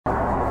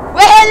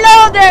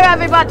there,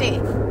 everybody!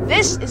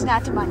 This is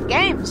Not Too Much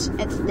Games,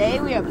 and today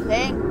we are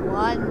playing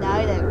One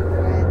Night at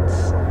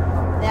Red's.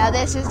 Now,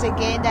 this is a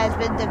game that has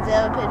been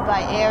developed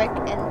by Eric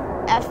and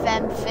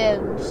FM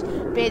Films.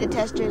 Beta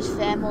testers,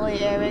 family,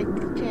 Eric,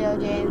 K.O.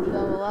 James,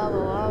 blah, blah,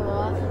 blah,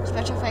 blah, blah.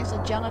 Special effects of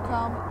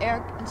Jonachrome,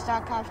 Eric, and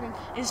Stock Cochran.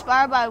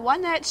 Inspired by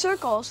One Night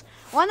Circles,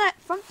 One Night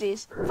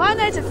Frumpties, Five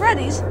Nights at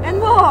Freddy's, and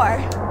more.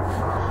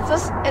 So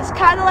it's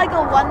kind of like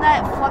a One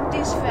Night at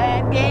Frumpties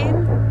fan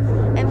game.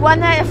 And One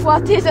Night at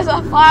Frumpties is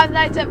a Five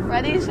Nights at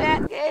Freddy's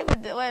fan game.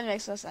 It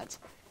makes no sense.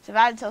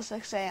 Survived until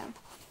 6 a.m.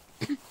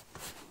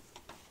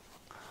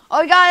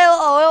 Oh, we got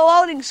a little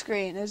loading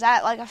screen. Is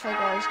that like a fake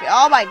loading screen?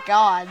 Oh my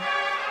god.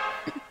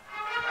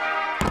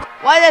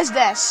 What is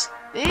this?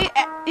 He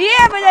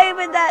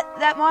animated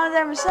that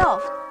monitor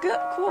himself. Good,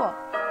 cool.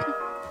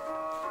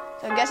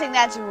 So I'm guessing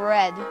that's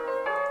red.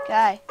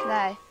 Can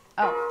I?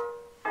 Oh.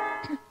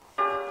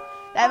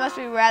 That must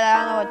be red.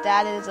 I don't know what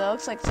that is. It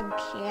looks like some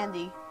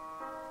candy.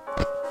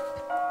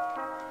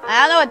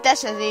 I don't know what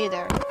this is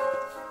either.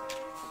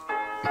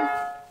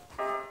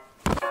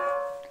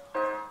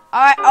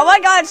 Alright, oh my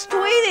god, it's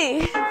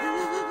Tweety!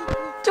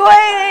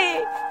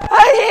 Tweety!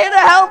 I'm here to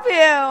help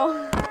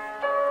you!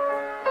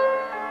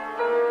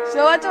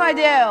 So what do I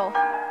do?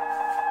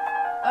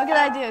 What can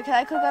I do? Can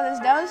I click on his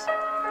nose?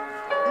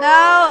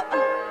 No!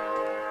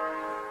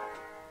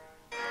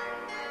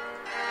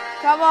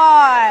 Come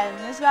on!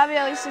 There's gotta be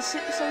at least some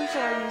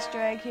sort of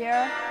Easter egg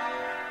here.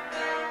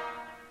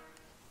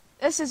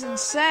 This is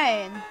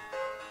insane.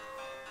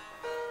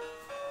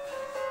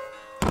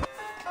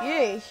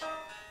 Yeesh.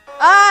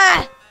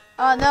 Ah!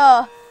 Oh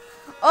no.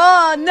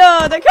 Oh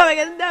no, they're coming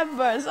in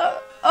numbers.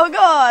 Oh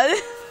god.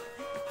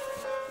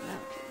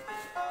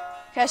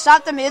 Okay,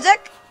 stop the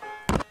music.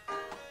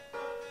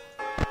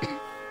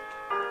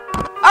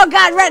 Oh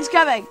god, Red's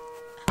coming.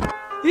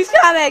 He's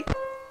coming.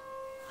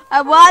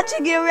 I'm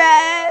watching you,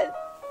 Red.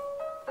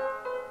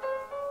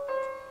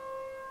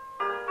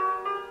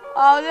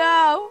 Oh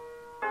no.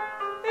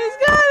 He's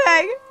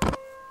coming!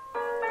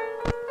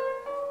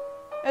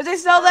 Is he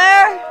still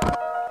there?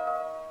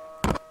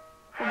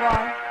 Come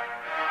on.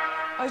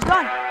 Oh, he's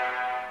gone.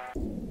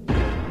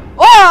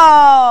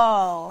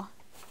 Whoa!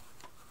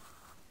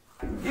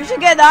 You should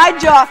get an eye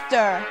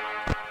doctor.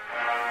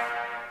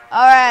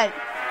 Alright.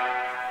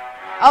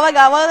 Oh my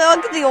god,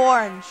 look at the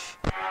orange.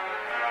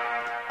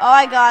 Oh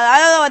my god, I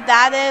don't know what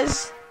that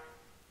is.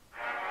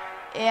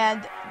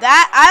 And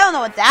that, I don't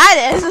know what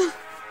that is.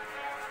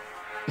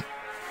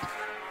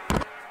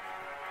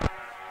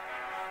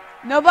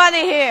 Nobody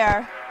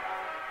here.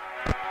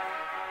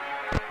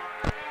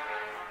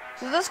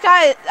 So this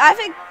guy, I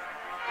think...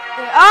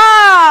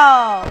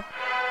 Oh!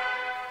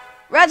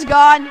 Red's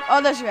gone.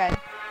 Oh, there's Red.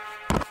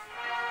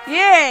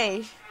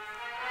 Yay!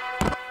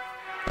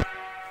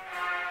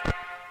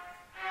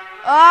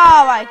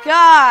 Oh my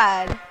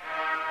god!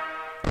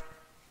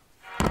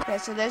 Okay,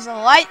 so there's a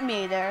light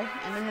meter,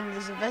 and then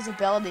there's a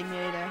visibility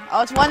meter.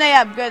 Oh, it's 1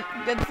 a.m. Good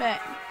thing.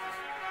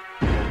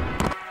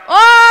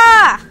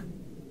 Ah!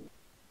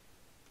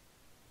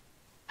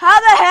 How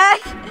the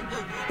heck?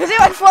 Is he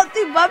like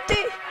Flumpty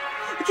Bumpty?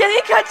 Can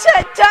he cut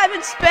time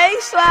and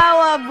space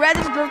while Red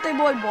is birthday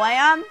boy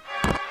Blam?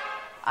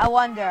 I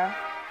wonder.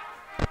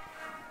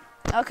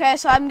 Okay,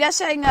 so I'm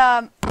guessing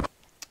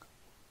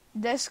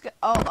this.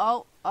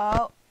 Oh.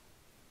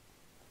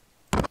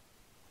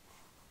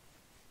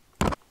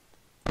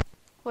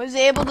 Was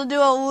he able to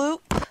do a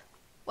loop?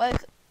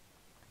 Like,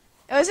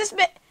 was this?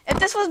 If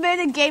this was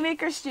made in Game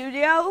Maker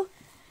Studio,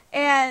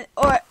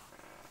 or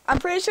I'm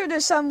pretty sure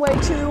there's some way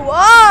to.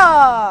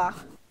 Ah!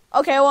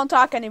 Okay, I won't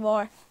talk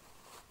anymore.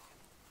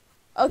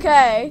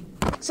 Okay,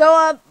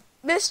 so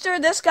this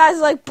guy's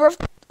like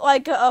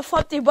a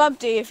Flumpty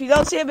Bumpty. If you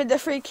don't see him in the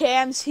free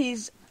cams,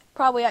 he's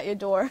probably at your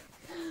door.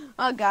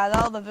 Oh god,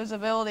 all the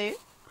visibility.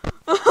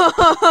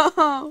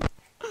 I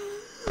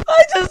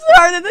just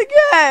started the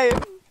game.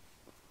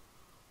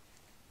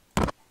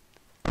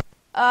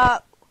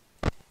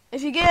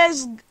 If you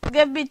guys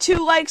give me 2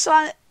 likes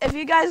on, if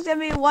you guys give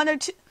me 1 or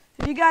 2,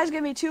 if you guys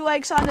give me 2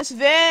 likes on this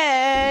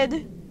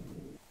video,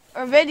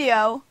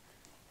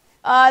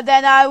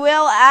 then I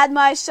will add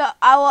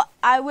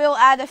I will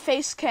add a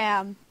face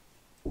cam.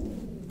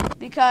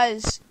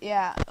 Because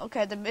yeah,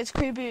 okay, it's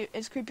creepy.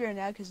 It's creepier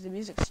now because the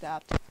music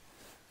stopped.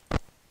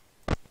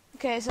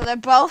 Okay, so they're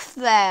both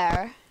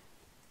there.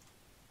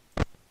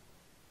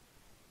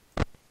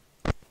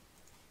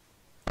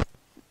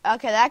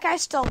 Okay, that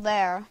guy's still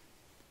there.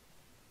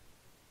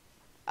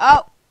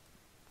 Oh,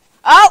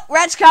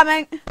 Red's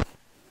coming.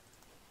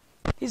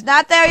 He's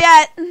not there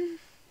yet.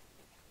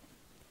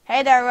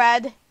 Hey there,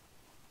 Red.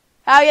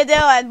 How you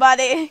doing,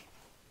 buddy?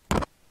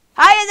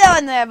 How you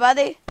doing there,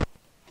 buddy?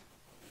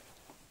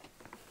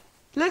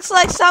 Looks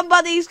like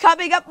somebody's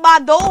coming up my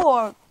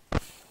door.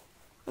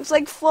 Looks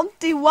like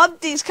Flumpty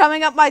Wumpty's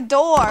coming up my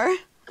door.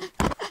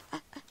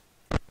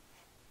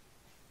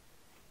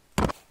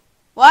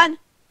 1,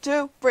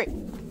 2, 3.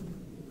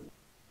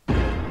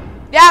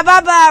 Yeah,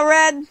 bye-bye,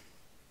 Red.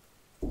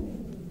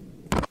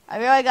 I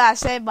really gotta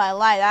save my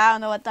light. I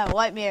don't know what that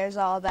light meter is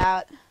all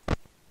about.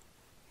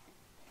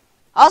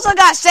 Also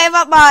gotta save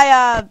up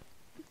my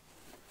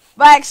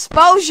my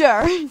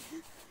exposure.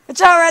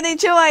 It's already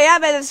 2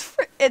 a.m. and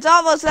it's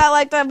almost at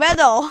like the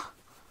middle.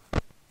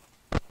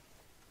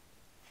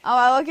 Oh,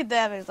 I look at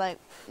them. It's like,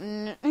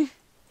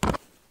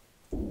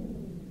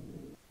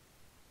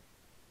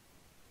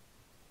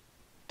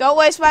 Don't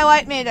waste my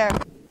light meter.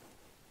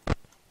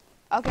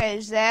 Okay,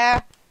 it's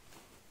there.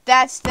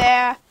 That's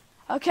there.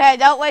 Okay,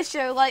 don't waste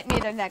your light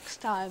meter next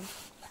time.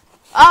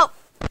 Oh!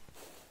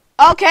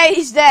 Okay,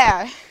 he's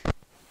there.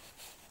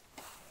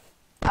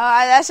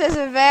 This is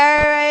a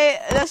very...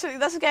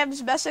 This game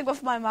is messing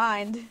with my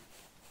mind.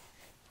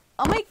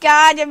 Oh my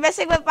god, you're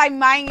messing with my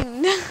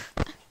mind.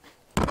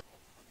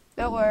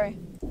 Don't worry.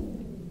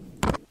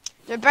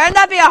 There better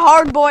not be a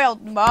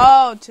hard-boiled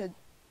mode to...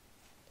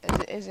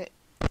 Is it?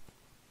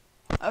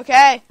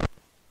 Okay.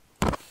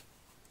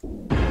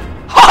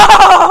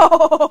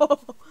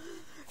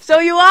 So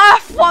you are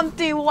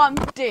Flumpty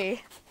Wumpty.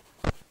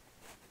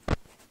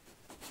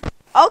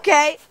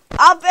 Okay,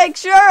 I'll make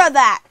sure of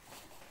that.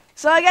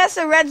 So I guess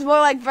the red's more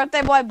like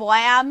Birthday Boy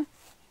Blam,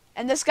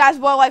 and this guy's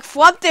more like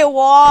Flumpty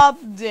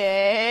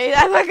Wumpty.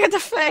 I look at the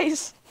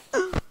face.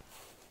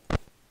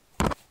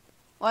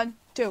 1,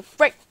 2,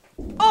 3.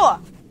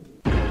 Oh!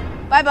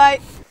 Bye-bye.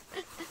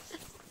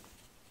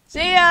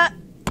 See ya.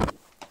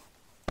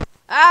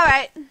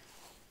 Alright.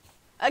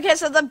 Okay,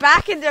 so they're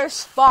back in their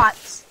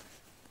spots.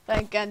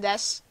 Thank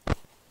goodness.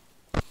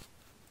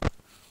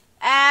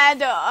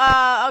 And,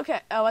 okay.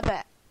 Oh, what the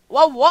heck?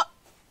 Whoa, what?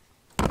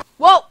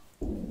 Whoa!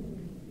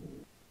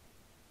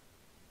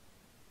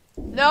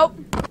 Nope.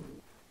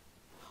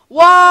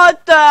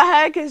 What the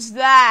heck is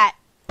that?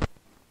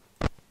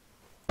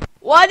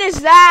 What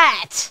is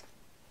that?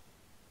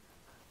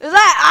 Is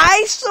that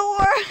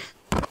eyesore?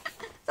 Is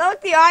that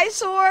like the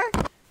eyesore?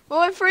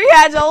 But with free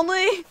hands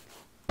only?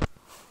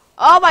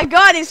 Oh my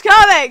god, he's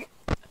coming!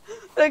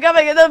 They're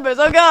coming in numbers,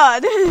 oh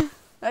god!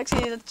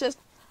 Actually, it's just...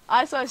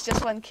 eyesore is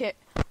just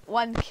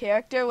one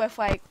character with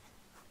like...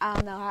 I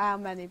don't know how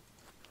many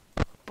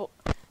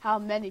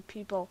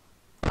people.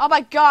 Oh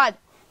my god!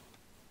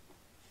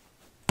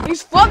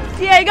 He's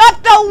flumptying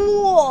up the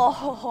wall!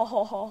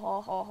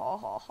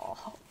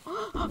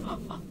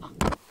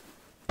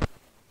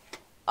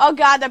 Oh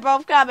god, they're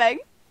both coming.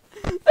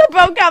 They're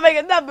both coming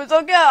in numbers,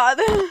 oh god.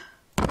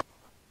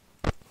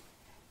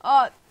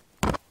 Oh.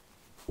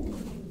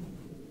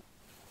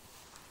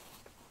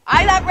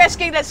 I'm not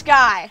risking this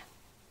guy.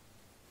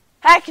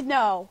 Heck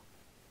no.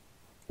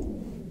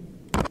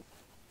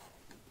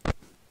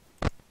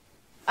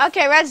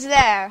 Okay, red's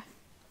there.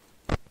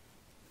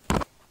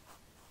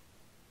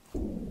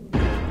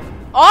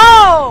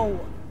 Oh!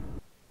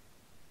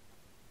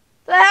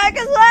 The heck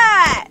is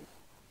that?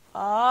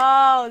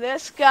 Oh,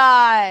 this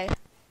guy.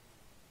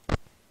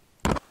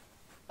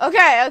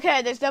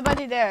 Okay, there's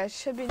nobody there.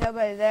 Should be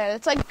nobody there.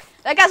 It's like,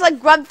 that guy's like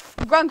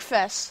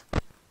Grunkfist.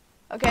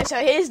 Okay, so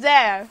he's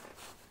there.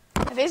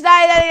 If he's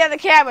not in any of the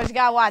cameras, you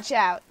gotta watch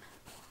out.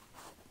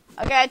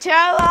 Okay,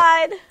 turn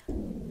line.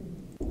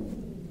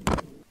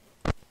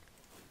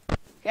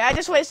 Okay, I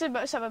just wasted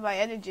some of my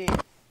energy.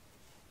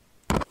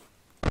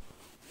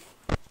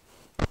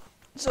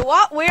 It's a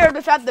lot weird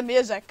without the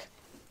music.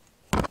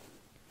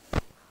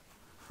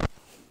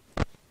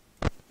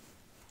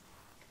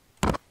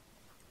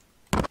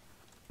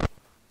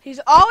 He's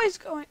always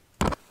going...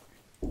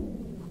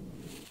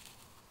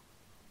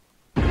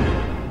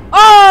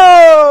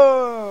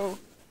 Oh!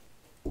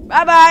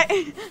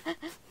 Bye-bye.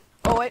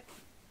 Oh, wait.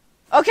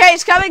 Okay,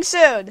 he's coming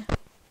soon.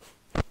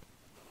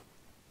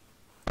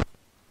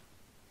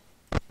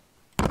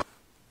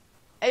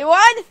 Anyone?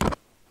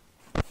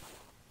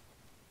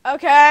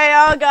 Okay,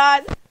 oh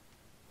god.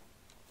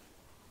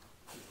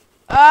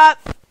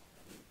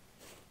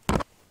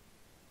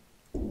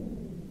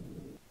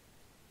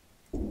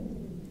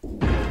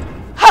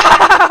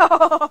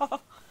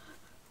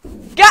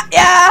 Got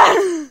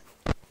ya!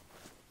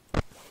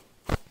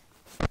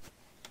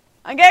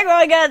 I'm getting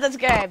really good at this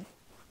game.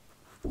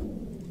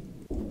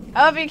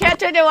 I hope you can't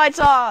turn your lights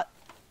on.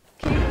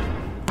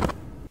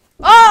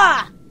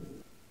 Ah!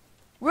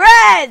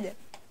 Red!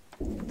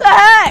 The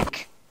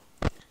heck?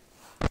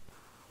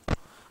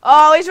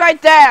 Oh, he's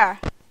right there.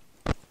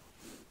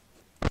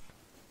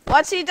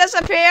 Once he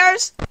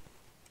disappears,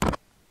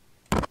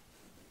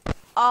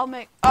 I'll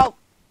make... Oh.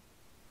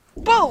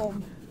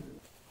 Boom!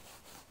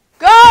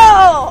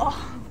 Go!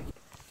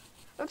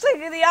 I'm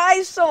taking the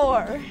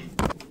eyesore.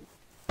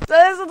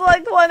 This is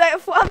like the one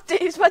that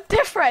Flumpty's, but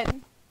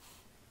different.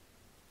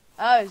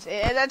 Oh, see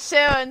that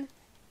soon.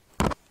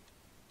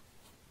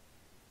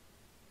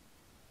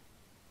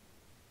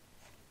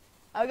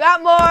 I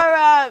got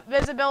more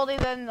visibility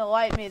than the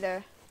light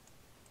meter.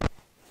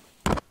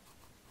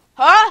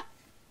 Huh?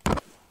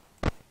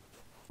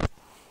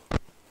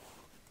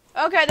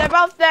 Okay, they're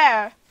both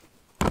there.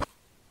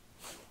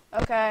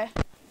 Okay.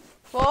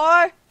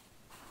 4,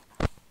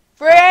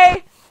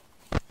 3,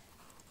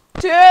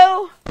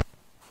 2,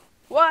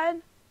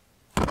 1.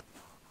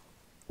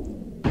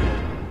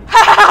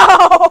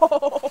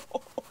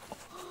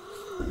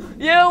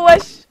 You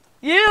wish.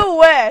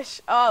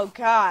 Oh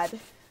God.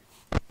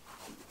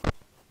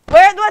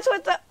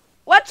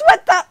 What's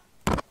with the?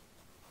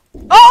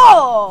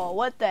 Oh,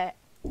 what the?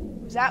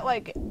 Is that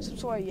like some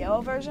sort of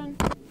yellow version?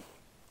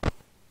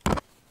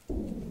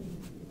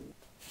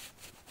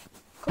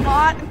 Come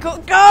on,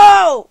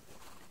 go!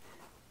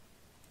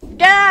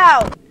 Get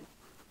out!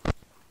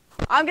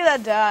 I'm gonna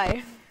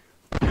die.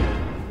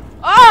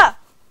 Ah!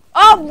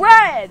 Oh,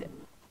 red!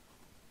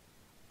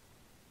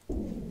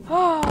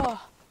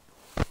 Oh,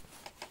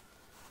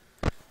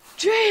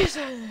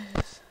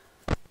 Jesus!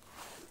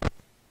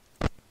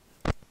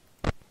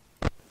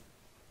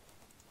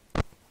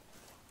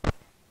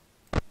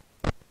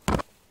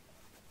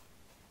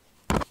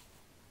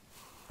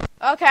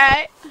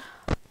 Okay.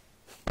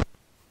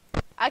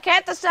 I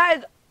can't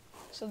decide.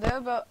 So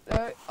they're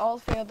all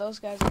three of those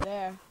guys are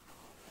there.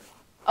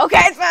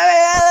 Okay, it's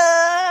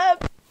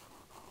up.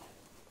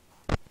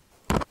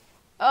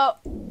 Oh.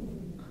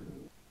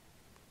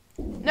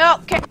 No,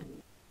 can't.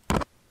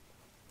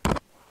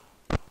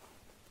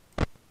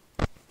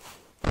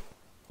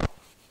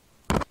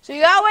 So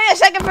you gotta wait a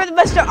second for the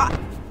Mr.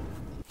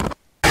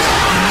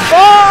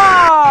 Oh!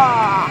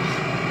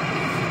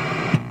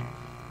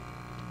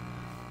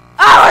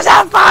 I was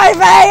at 5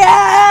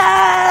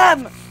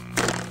 a.m.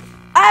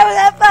 I was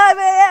at 5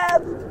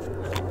 a.m.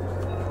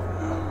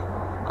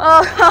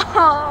 Oh,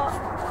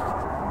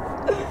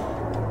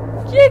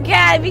 you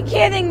gotta be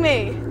kidding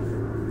me.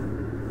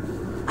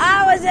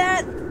 I was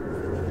at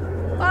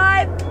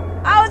 5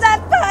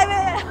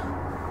 a.m.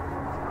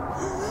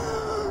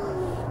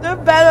 There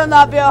better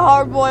not be a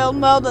hard-boiled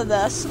mode of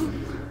this.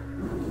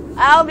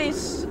 I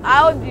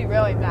would be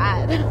really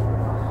mad.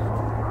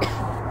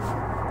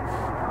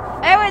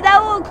 Anyway,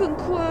 that will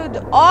conclude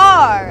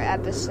our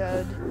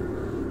episode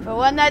for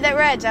One Night at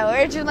Red's.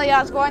 Originally,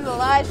 I was going to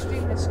live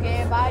stream this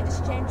game. I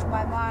just changed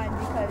my mind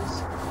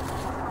because,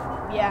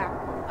 yeah,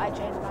 I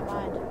changed my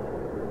mind.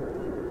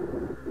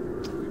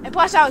 And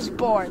plus, I was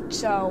bored,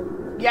 so,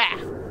 yeah.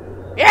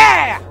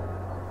 Yeah!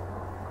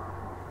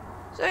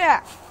 So,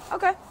 yeah,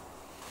 okay.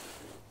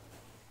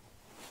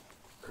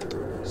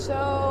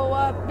 So,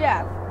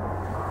 yeah.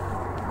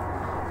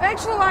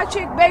 Thanks for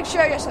watching. Make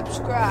sure you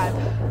subscribe.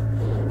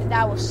 And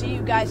I will see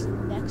you guys in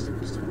the next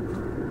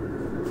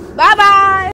episode. Bye-bye!